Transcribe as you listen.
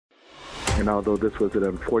And although this was an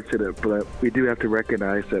unfortunate blip, we do have to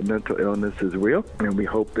recognize that mental illness is real, and we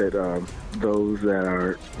hope that those that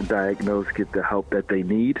are diagnosed get the help that they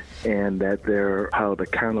need and that they're held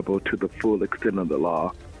accountable to the full extent of the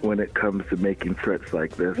law when it comes to making threats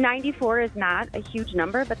like this. 94 is not a huge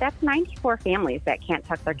number, but that's 94 families that can't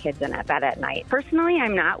tuck their kids in at bed at night. Personally,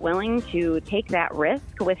 I'm not willing to take that risk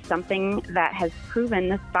with something that has proven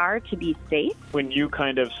this far to be safe. When you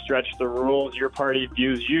kind of stretch the rules, your party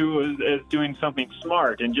views you as doing something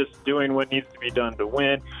smart and just doing what needs to be done to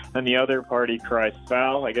win, and the other party cries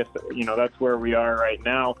foul. I guess, that's where we are right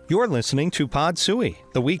now. You're listening to Pod Sui,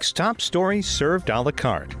 the week's top stories served a la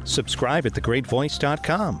carte. Subscribe at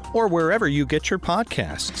thegreatvoice.com or wherever you get your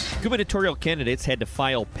podcasts. Gubernatorial candidates had to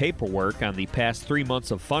file paperwork on the past 3 months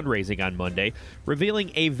of fundraising on Monday,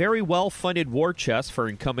 revealing a very well-funded war chest for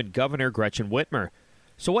incumbent Governor Gretchen Whitmer.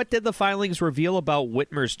 So what did the filings reveal about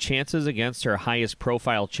Whitmer's chances against her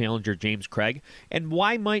highest-profile challenger, James Craig? And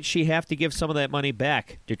why might she have to give some of that money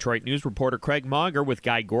back? Detroit News reporter Craig Mauger with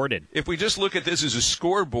Guy Gordon. If we just look at this as a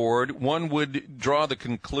scoreboard, one would draw the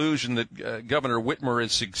conclusion that Governor Whitmer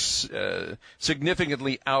is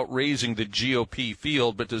significantly outraising the GOP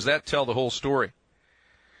field, but does that tell the whole story?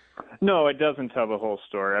 No, it doesn't tell the whole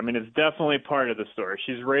story. I mean, it's definitely part of the story.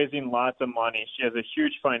 She's raising lots of money. She has a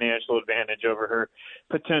huge financial advantage over her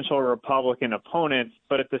potential Republican opponents,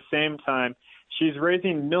 but at the same time, she's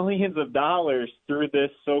raising millions of dollars through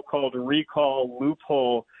this so-called recall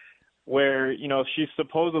loophole where, she's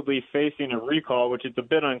supposedly facing a recall, which is a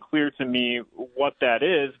bit unclear to me what that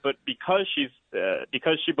is, but because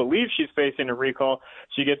she believes she's facing a recall,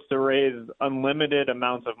 she gets to raise unlimited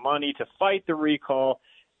amounts of money to fight the recall.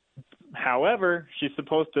 However, she's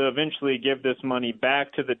supposed to eventually give this money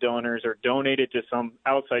back to the donors or donate it to some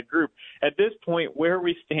outside group. At this point, where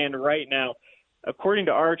we stand right now, according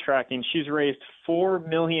to our tracking, she's raised $4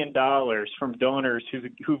 million from donors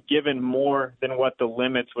who've given more than what the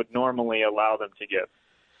limits would normally allow them to give.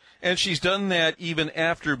 And she's done that even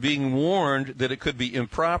after being warned that it could be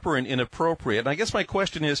improper and inappropriate. And I guess my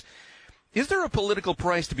question is there a political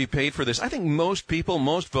price to be paid for this? I think most people,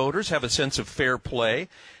 most voters have a sense of fair play.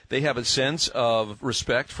 They have a sense of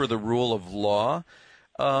respect for the rule of law.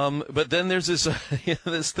 But then there's this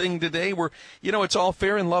this thing today where, it's all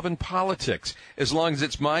fair in love and politics, as long as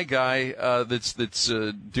it's my guy that's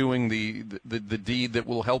doing the deed that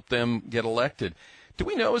will help them get elected. Do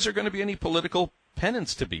we know, is there going to be any political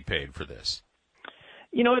penance to be paid for this?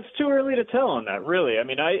 It's too early to tell on that, really. I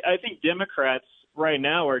mean, I think Democrats right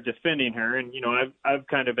now are defending her. And, I've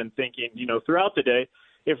kind of been thinking, throughout the day,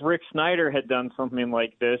 if Rick Snyder had done something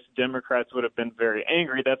like this, Democrats would have been very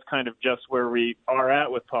angry. That's kind of just where we are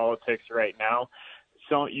at with politics right now.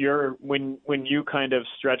 So when you kind of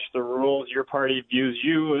stretch the rules, your party views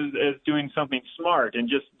you as doing something smart and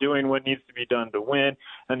just doing what needs to be done to win,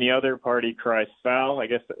 and the other party cries foul. I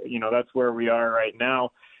guess, that's where we are right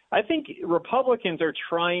now. I think Republicans are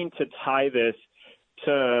trying to tie this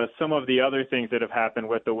to some of the other things that have happened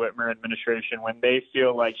with the Whitmer administration when they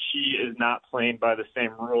feel like she is not playing by the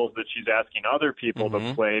same rules that she's asking other people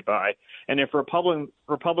to play by. And if Republicans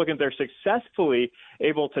are successfully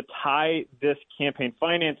able to tie this campaign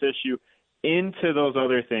finance issue into those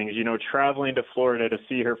other things, traveling to Florida to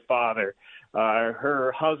see her father,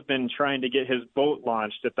 her husband trying to get his boat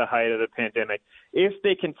launched at the height of the pandemic. If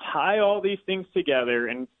they can tie all these things together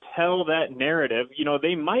and tell that narrative,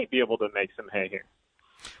 they might be able to make some hay here.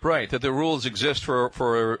 Right, that the rules exist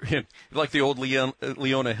for like the old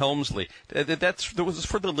Leona Helmsley. That was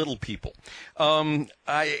for the little people.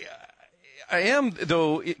 I am,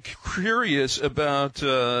 though, curious about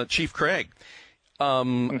Chief Craig.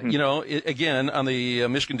 Again, on the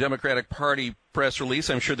Michigan Democratic Party press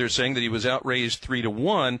release, I'm sure they're saying that he was outraised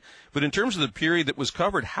 3-1. But in terms of the period that was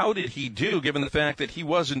covered, how did he do, given the fact that he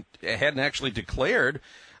hadn't actually declared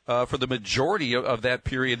for the majority of that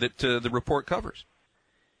period that the report covers?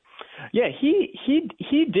 Yeah,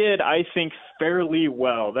 he did, I think, fairly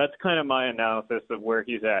well. That's kind of my analysis of where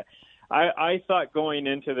he's at. I thought going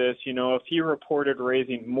into this, if he reported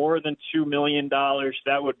raising more than $2 million,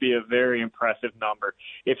 that would be a very impressive number.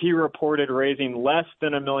 If he reported raising less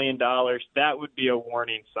than $1 million, that would be a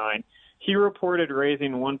warning sign. He reported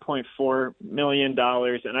raising $1.4 million,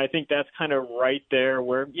 and I think that's kind of right there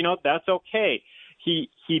where, that's okay. He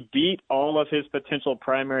beat all of his potential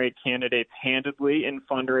primary candidates handedly in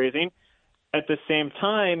fundraising. At the same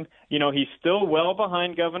time, he's still well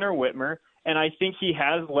behind Governor Whitmer, and I think he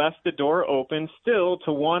has left the door open still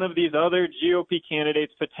to one of these other GOP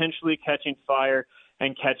candidates potentially catching fire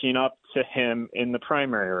and catching up to him in the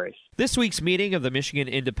primary race. This week's meeting of the Michigan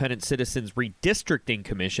Independent Citizens Redistricting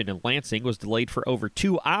Commission in Lansing was delayed for over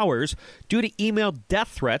 2 hours due to email death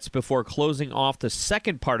threats before closing off the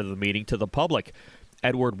second part of the meeting to the public.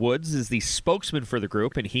 Edward Woods is the spokesman for the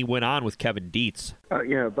group, and he went on with Kevin Dietz.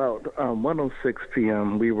 About 1:06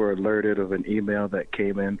 p.m., we were alerted of an email that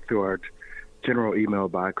came in through our general email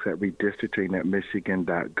box at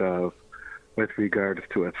redistricting@michigan.gov with regards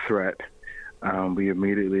to a threat. We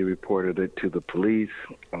immediately reported it to the police.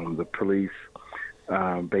 The police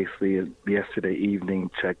basically yesterday evening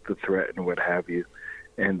checked the threat and what have you,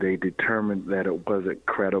 and they determined that it wasn't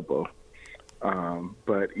credible.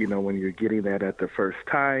 But, when you're getting that at the first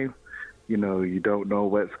time, you don't know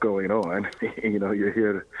what's going on. You're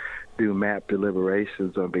here to do map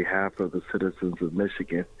deliberations on behalf of the citizens of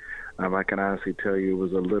Michigan. I can honestly tell you it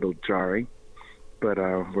was a little jarring. But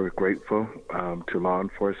we're grateful to law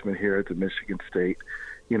enforcement here at the Michigan State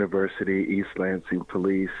University, East Lansing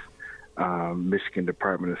Police, Michigan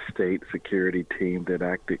Department of State security team that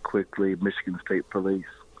acted quickly, Michigan State Police,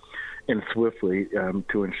 and swiftly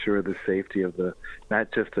to ensure the safety of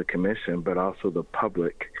not just the commission, but also the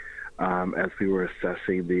public as we were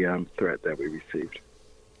assessing the threat that we received.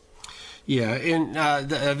 Yeah, and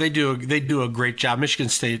they do a great job. Michigan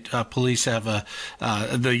State Police have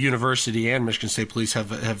the university and Michigan State Police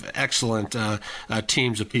have excellent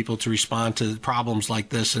teams of people to respond to problems like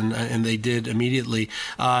this, and they did immediately.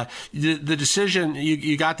 The decision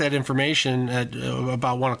you got that information at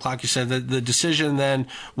about 1 o'clock. You said that the decision then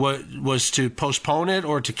was to postpone it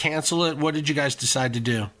or to cancel it. What did you guys decide to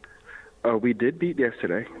do? We did meet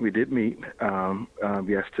yesterday.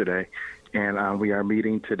 Yesterday, and we are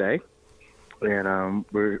meeting today. And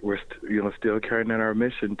we're still carrying out our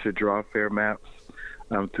mission to draw fair maps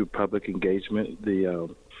through public engagement.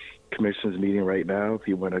 The commission's meeting right now. If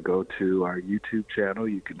you want to go to our YouTube channel,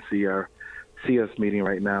 you can see us meeting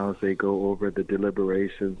right now as they go over the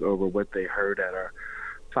deliberations over what they heard at our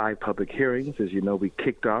 5 public hearings. As you know, we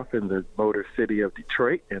kicked off in the Motor City of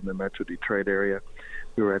Detroit in the Metro Detroit area.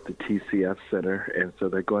 We were at the TCF Center, and so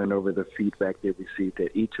they're going over the feedback they received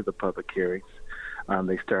at each of the public hearings.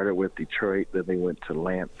 They started with Detroit, then they went to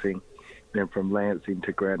Lansing, then from Lansing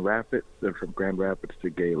to Grand Rapids, then from Grand Rapids to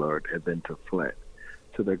Gaylord, and then to Flint.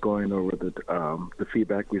 So they're going over the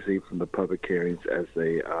feedback received from the public hearings as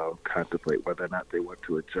they contemplate whether or not they want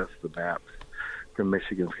to adjust the maps for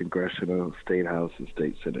Michigan's congressional, state house, and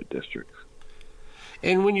state senate districts.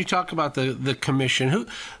 And when you talk about the commission,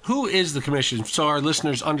 who is the commission? So our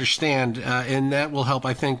listeners understand, and that will help,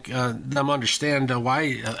 I think, them understand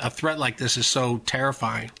why a threat like this is so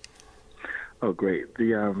terrifying. Oh, great.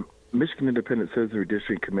 The Michigan Independent Citizens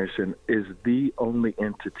Redistricting Commission is the only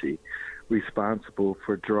entity responsible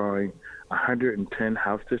for drawing 110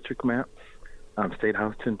 House district maps, state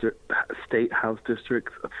House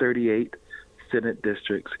districts, 38 Senate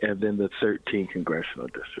districts, and then the 13 congressional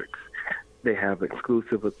districts. They have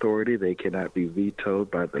exclusive authority. They cannot be vetoed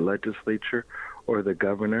by the legislature or the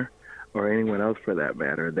governor or anyone else for that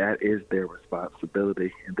matter. That is their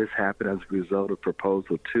responsibility. And this happened as a result of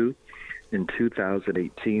Proposal 2 in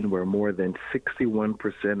 2018, where more than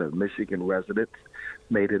 61% of Michigan residents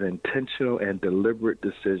made an intentional and deliberate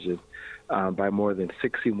decision by more than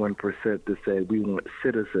 61% to say we want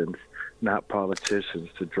citizens, not politicians,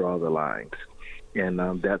 to draw the lines. And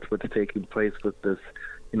that's what's taking place with this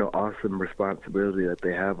awesome responsibility that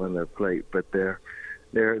they have on their plate. But they're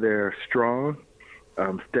strong,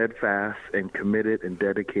 steadfast, and committed and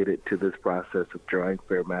dedicated to this process of drawing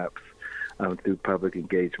fair maps through public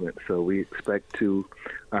engagement. So we expect to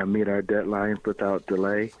meet our deadlines without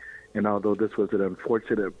delay. And although this was an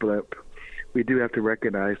unfortunate blip, we do have to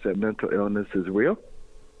recognize that mental illness is real,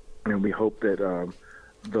 and we hope that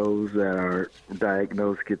those that are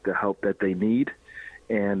diagnosed get the help that they need,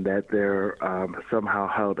 and that they're somehow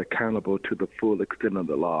held accountable to the full extent of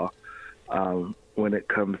the law when it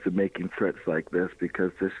comes to making threats like this,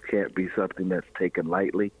 because this can't be something that's taken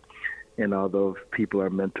lightly. And although people are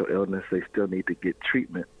mental illness, they still need to get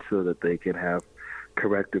treatment so that they can have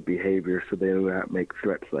corrective behavior so they do not make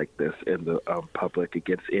threats like this in the public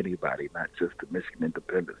against anybody, not just the Michigan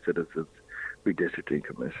Independent Citizens Redistricting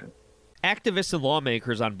Commission. Activists and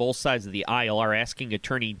lawmakers on both sides of the aisle are asking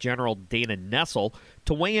Attorney General Dana Nessel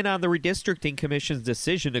to weigh in on the Redistricting Commission's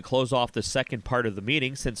decision to close off the second part of the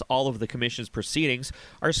meeting, since all of the Commission's proceedings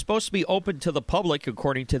are supposed to be open to the public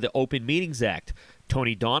according to the Open Meetings Act.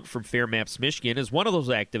 Tony Daunt from Fair Maps Michigan is one of those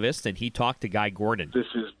activists, and he talked to Guy Gordon. This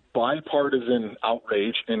is bipartisan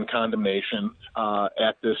outrage and condemnation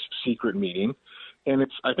at this secret meeting, and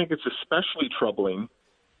I think it's especially troubling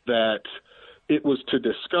that it was to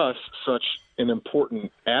discuss such an important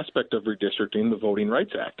aspect of redistricting, the Voting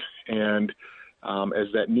Rights Act. And as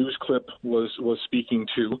that news clip was speaking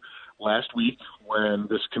to last week, when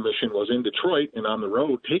this commission was in Detroit and on the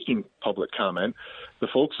road taking public comment, the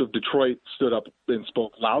folks of Detroit stood up and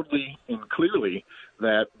spoke loudly and clearly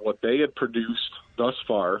that what they had produced thus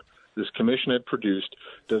far, this commission had produced,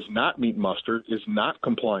 does not meet muster, is not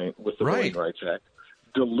compliant with the Voting Rights Act,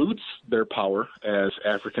 dilutes their power as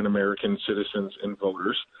African American citizens and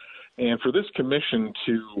voters. And for this commission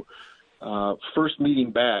to first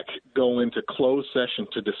meeting back, go into closed session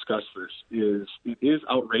to discuss this is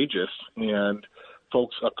outrageous, and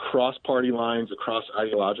folks across party lines, across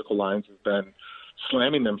ideological lines have been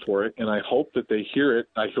slamming them for it, and I hope that they hear it.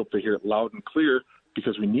 I hope they hear it loud and clear,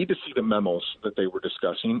 because we need to see the memos that they were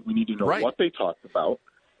discussing. We need to know what they talked about,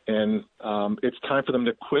 and it's time for them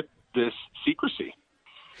to quit this secrecy.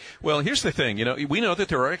 Well, here's the thing. We know that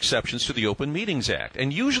there are exceptions to the Open Meetings Act.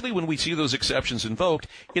 And usually when we see those exceptions invoked,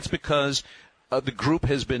 it's because the group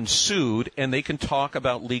has been sued and they can talk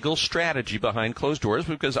about legal strategy behind closed doors,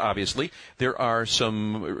 because obviously there are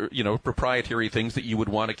some, proprietary things that you would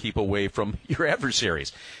want to keep away from your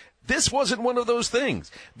adversaries. This wasn't one of those things.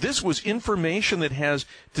 This was information that has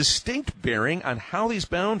distinct bearing on how these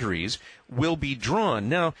boundaries will be drawn.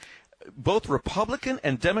 Now, both Republican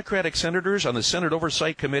and Democratic senators on the Senate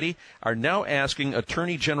Oversight Committee are now asking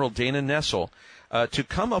Attorney General Dana Nessel to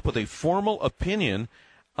come up with a formal opinion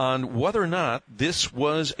on whether or not this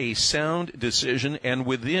was a sound decision and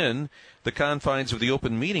within the confines of the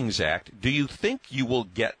Open Meetings Act. Do you think you will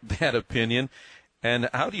get that opinion, and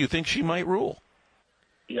how do you think she might rule?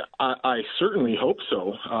 Yeah, I certainly hope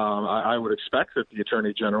so. I would expect that the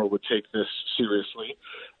Attorney General would take this seriously.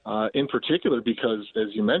 In particular, because,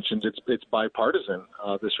 as you mentioned, it's bipartisan,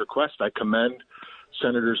 this request. I commend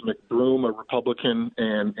Senators McBroom, a Republican,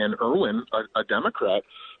 and Irwin, a Democrat,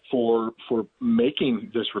 for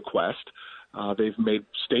making this request. They've made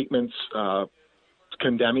statements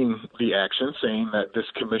condemning the action, saying that this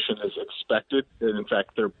commission is expected, and in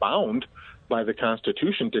fact, they're bound by the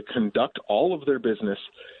Constitution to conduct all of their business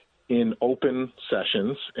in open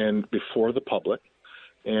sessions and before the public.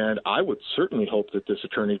 And I would certainly hope that this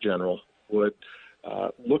Attorney General would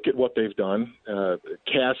look at what they've done,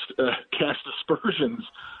 cast aspersions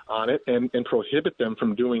on it, and prohibit them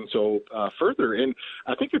from doing so further. And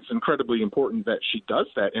I think it's incredibly important that she does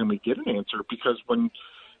that and we get an answer, because when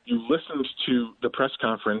you listened to the press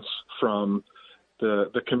conference from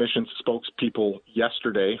the commission's spokespeople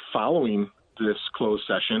yesterday following this closed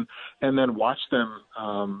session, and then watch them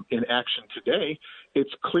in action today,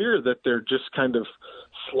 it's clear that they're just kind of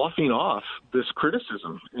sloughing off this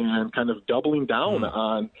criticism and kind of doubling down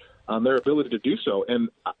on their ability to do so. And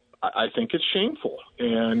I think it's shameful.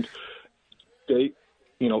 And they,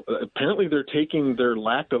 apparently they're taking their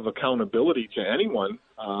lack of accountability to anyone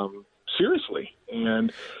seriously,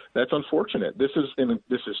 and that's unfortunate. This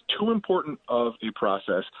is too important of a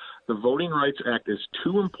process. The Voting Rights Act is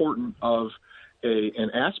too important of an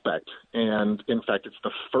aspect, and in fact, it's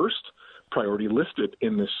the first priority listed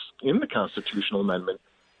in the constitutional amendment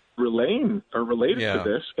related to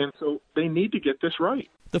this, and so they need to get this right.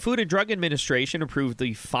 The Food and Drug Administration approved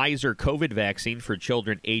the Pfizer COVID vaccine for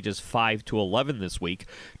children ages 5 to 11 this week.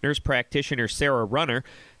 Nurse practitioner Sarah Runner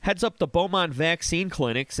heads up the Beaumont vaccine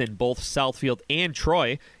clinics in both Southfield and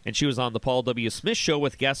Troy, and she was on the Paul W. Smith Show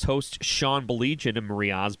with guest hosts Sean Belegian and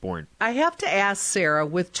Marie Osborne. I have to ask, Sarah,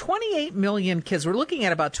 with 28 million kids, we're looking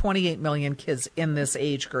at about 28 million kids in this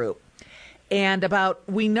age group. And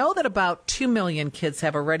we know that about 2 million kids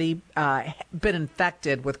have already been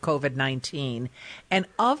infected with COVID-19. And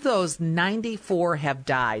of those, 94 have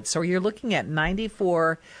died. So you're looking at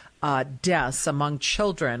 94 deaths among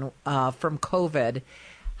children from COVID.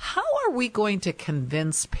 How are we going to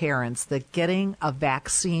convince parents that getting a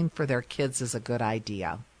vaccine for their kids is a good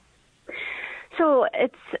idea? So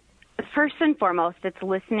it's first and foremost, it's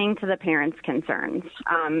listening to the parents' concerns.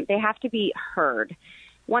 They have to be heard.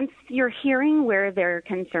 Once you're hearing where their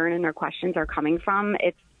concern and their questions are coming from,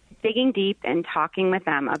 it's digging deep and talking with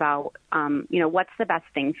them about, what's the best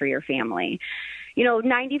thing for your family.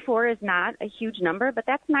 94 is not a huge number, but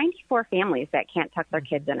that's 94 families that can't tuck their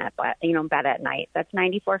kids in at bed at night. That's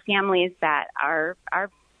 94 families that are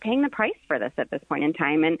paying the price for this at this point in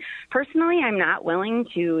time. And personally, I'm not willing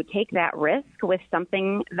to take that risk with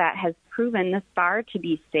something that has proven this far to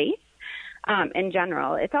be safe. In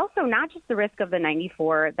general, it's also not just the risk of the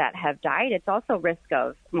 94 that have died. It's also risk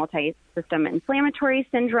of multi-system inflammatory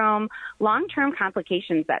syndrome, long-term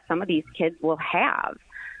complications that some of these kids will have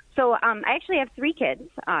So I actually have 3 kids.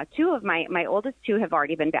 2 of my oldest 2 have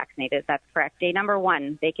already been vaccinated. That's correct. Day number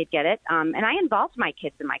 1, they could get it. And I involved my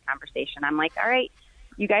kids in my conversation. I'm like, all right,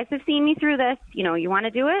 you guys have seen me through this. You want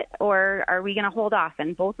to do it, or are we going to hold off?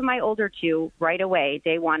 And both of my older 2 right away,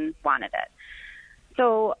 day 1, wanted it.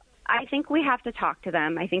 So I think we have to talk to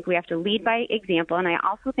them. I think we have to lead by example. And I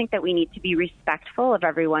also think that we need to be respectful of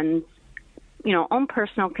everyone's, own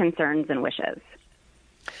personal concerns and wishes.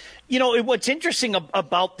 What's interesting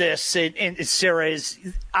about this, and Sarah, is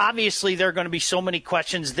obviously there are going to be so many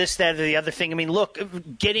questions, this, that, or the other thing. I mean, look,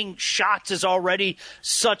 getting shots is already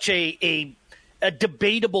such a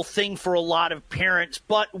debatable thing for a lot of parents.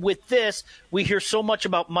 But with this, we hear so much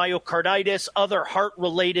about myocarditis, other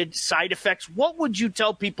heart-related side effects. What would you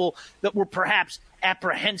tell people that were perhaps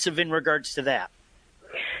apprehensive in regards to that?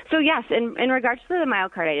 So, yes, in regards to the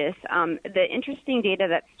myocarditis, the interesting data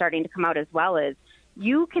that's starting to come out as well is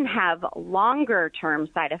you can have longer-term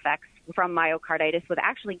side effects from myocarditis with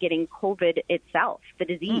actually getting COVID itself, the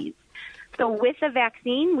disease. So with the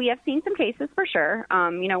vaccine, we have seen some cases for sure,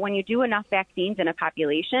 when you do enough vaccines in a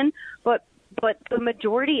population, but the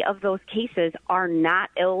majority of those cases are not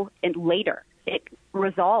ill and later. It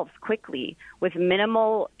resolves quickly with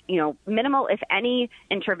minimal, if any,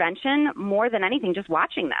 intervention, more than anything, just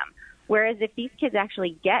watching them. Whereas if these kids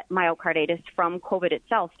actually get myocarditis from COVID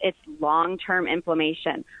itself, it's long-term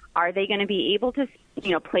inflammation. Are they going to be able to,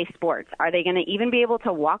 play sports? Are they going to even be able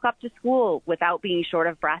to walk up to school without being short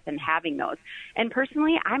of breath and having those? And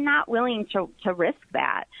personally, I'm not willing to risk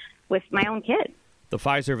that with my own kids. The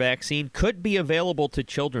Pfizer vaccine could be available to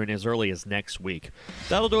children as early as next week.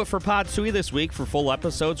 That'll do it for Pod Sui this week. For full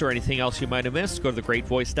episodes or anything else you might have missed, go to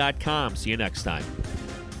thegreatvoice.com. See you next time.